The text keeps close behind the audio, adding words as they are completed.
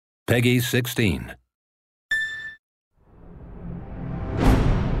Peggy 16.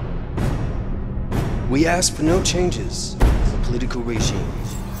 We ask for no changes in the political regime.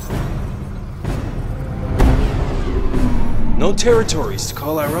 No territories to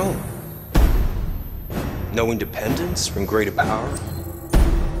call our own. No independence from greater power.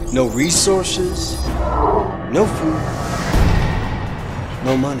 No resources. No food.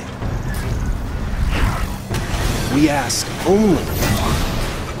 No money. We ask only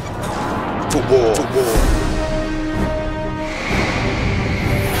for war.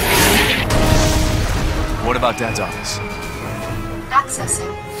 What about Dad's office?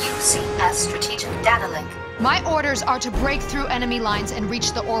 Accessing UCS strategic data link. My orders are to break through enemy lines and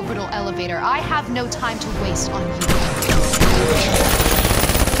reach the orbital elevator. I have no time to waste on you.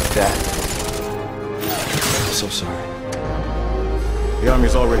 Dad. I'm so sorry. The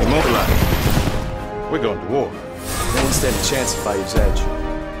army's already mobilized. We're going to war. No one stand a chance if I use Edge.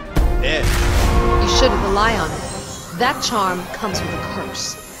 You shouldn't rely on it. That charm comes with a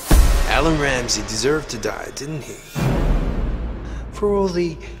curse. Alan Ramsey deserved to die, didn't he? For all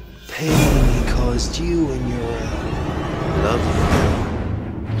the pain he caused you and your lovely girl.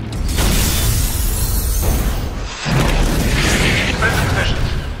 Defensive positions.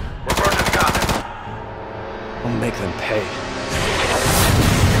 We're burning the gun. I'll make them pay.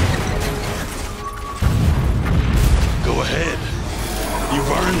 Go ahead. You've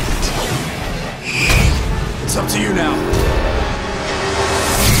earned it. It's up to you now.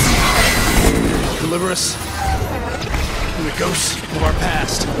 Deliver us from the ghosts of our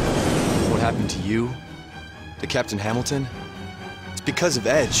past. What happened to you, to Captain Hamilton? It's because of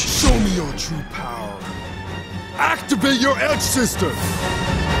Edge. Show me your true power. Activate your Edge system!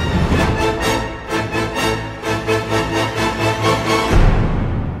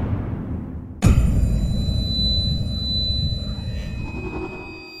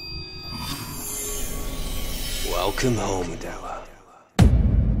 Welcome home, Adela.